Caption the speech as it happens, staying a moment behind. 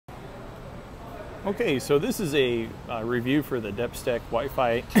Okay, so this is a review for the DEPSTECH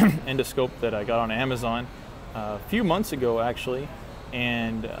Wi-Fi endoscope that I got on Amazon a few months ago, actually,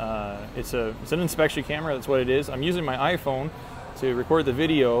 and it's an inspection camera. That's what it is. I'm using my iPhone to record the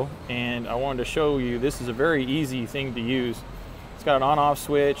video, and I wanted to show you this is a very easy thing to use. It's got an on-off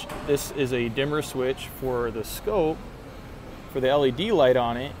switch. This is a dimmer switch for the scope, for the LED light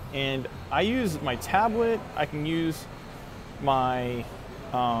on it, and I use my tablet. I can use my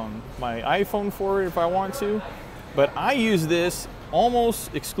my iPhone for it if I want to, but I use this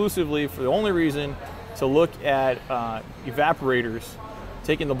almost exclusively for the only reason to look at evaporators,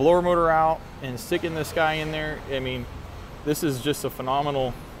 taking the blower motor out and sticking this guy in there. I mean, this is just a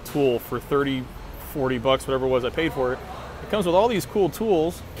phenomenal tool for 30, 40 bucks, whatever it was I paid for it. It comes with all these cool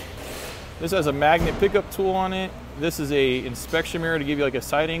tools. This has a magnet pickup tool on it. This is a inspection mirror to give you like a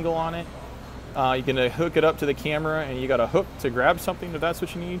side angle on it. You can hook it up to the camera, and you got a hook to grab something if that's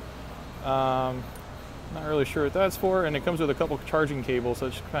what you need. Not really sure what that's for, and it comes with a couple charging cables, so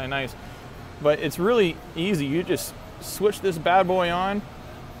it's kind of nice. But it's really easy. You just switch this bad boy on,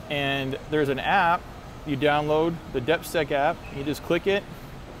 and there's an app. You download the DEPSTECH app, you just click it,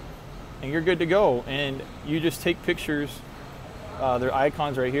 and you're good to go. And you just take pictures. There are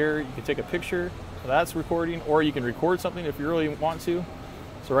icons right here. You can take a picture, so that's recording, or you can record something if you really want to.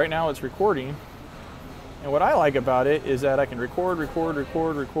 So right now it's recording, and what I like about it is that I can record, you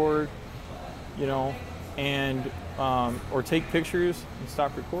know, and or take pictures and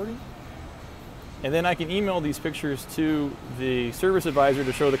stop recording, and then I can email these pictures to the service advisor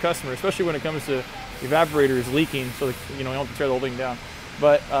to show the customer, especially when it comes to evaporators leaking, so that, you know, you don't have to tear the whole thing down.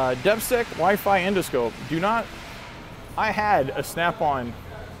 But DEPSTECH Wi-Fi endoscope. I had a snap-on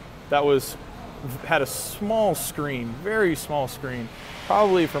that had a small screen, very small screen,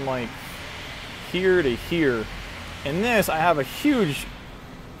 probably from like here to here. And this, I have a huge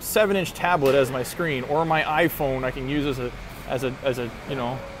 7-inch tablet as my screen, or my iPhone I can use as a you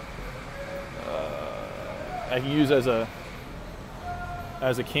know, I can use as a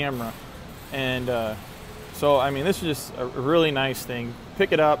camera. And so I mean, this is just a really nice thing.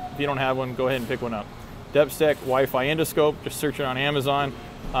 Pick it up. If you don't have one, go ahead and pick one up. DEPSTECH Wi-Fi endoscope. Just search it on Amazon.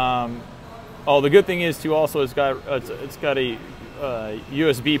 Oh, the good thing is too, also it's got a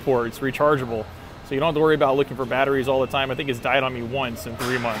USB port. It's rechargeable, so you don't have to worry about looking for batteries all the time. I think it's died on me once in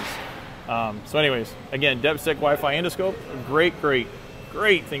 3 months. So anyways, again, DEPSTECH Wi-Fi endoscope, great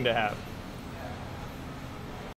thing to have.